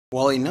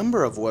While a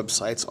number of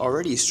websites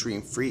already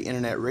stream free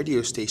internet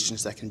radio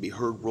stations that can be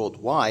heard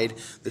worldwide,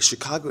 the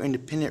Chicago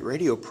Independent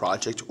Radio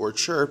Project, or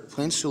CHIRP,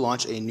 plans to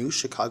launch a new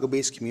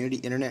Chicago-based community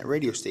internet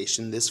radio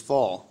station this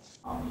fall.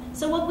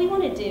 So what we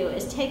want to do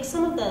is take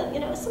some of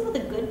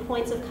the good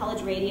points of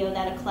college radio,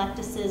 that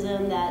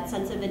eclecticism, that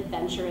sense of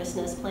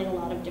adventurousness, playing a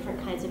lot of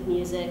different kinds of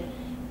music,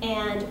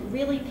 and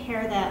really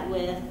pair that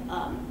with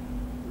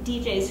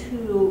DJs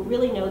who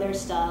really know their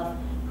stuff,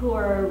 who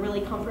are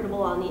really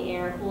comfortable on the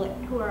air,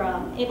 who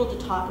are able to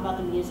talk about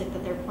the music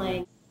that they're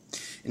playing.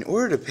 In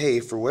order to pay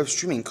for web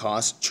streaming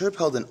costs, CHIRP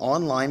held an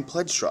online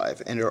pledge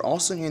drive and are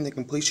also nearing the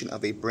completion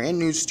of a brand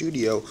new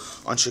studio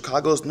on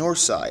Chicago's north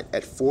side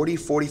at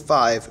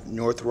 4045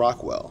 North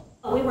Rockwell.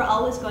 We were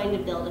always going to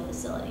build a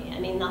facility. I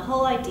mean, the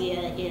whole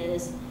idea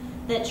is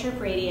that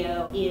CHIRP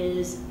Radio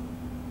is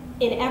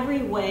in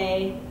every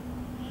way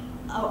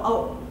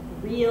a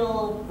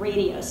real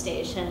radio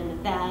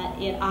station,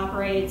 that it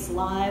operates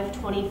live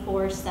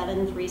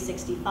 24/7,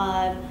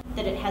 365,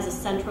 that it has a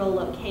central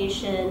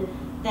location,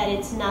 that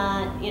it's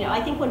not,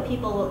 I think when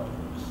people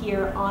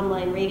hear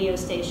online radio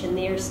station,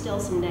 there's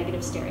still some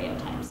negative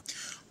stereotypes.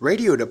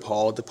 Radio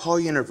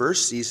DePaul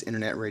University's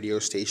internet radio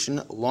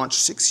station, launched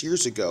 6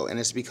 years ago and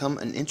has become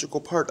an integral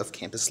part of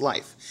campus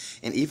life.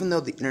 And even though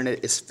the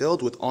internet is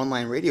filled with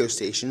online radio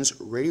stations,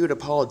 Radio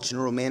DePaul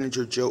General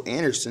Manager Joe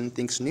Anderson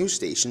thinks new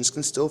stations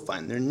can still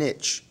find their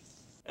niche.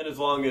 And as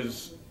long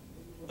as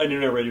an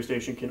internet radio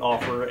station can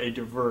offer a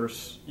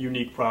diverse,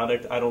 unique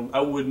product,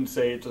 I wouldn't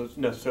say it's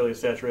necessarily a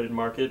saturated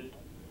market.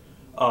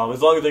 As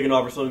long as they can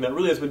offer something that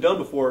really has been done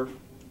before,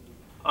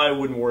 I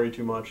wouldn't worry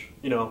too much.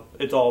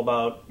 It's all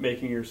about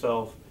making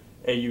yourself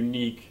a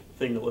unique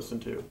thing to listen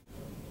to.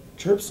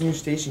 CHIRP's new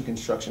station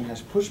construction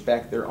has pushed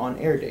back their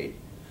on-air date,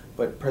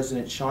 but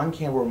President Sean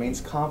Campbell remains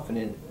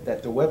confident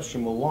that the web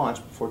stream will launch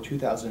before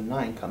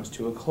 2009 comes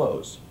to a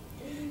close.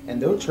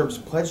 And though CHIRP's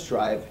pledge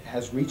drive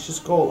has reached its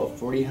goal of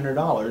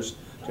 $4,800,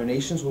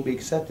 donations will be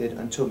accepted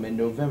until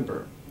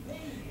mid-November.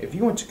 If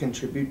you want to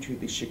contribute to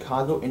the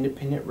Chicago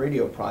Independent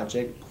Radio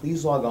Project,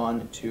 please log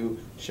on to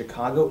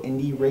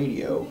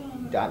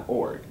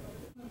chicagoindyradio.org.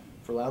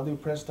 For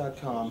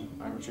loudlypress.com,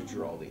 I'm Richard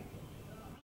Giraldi.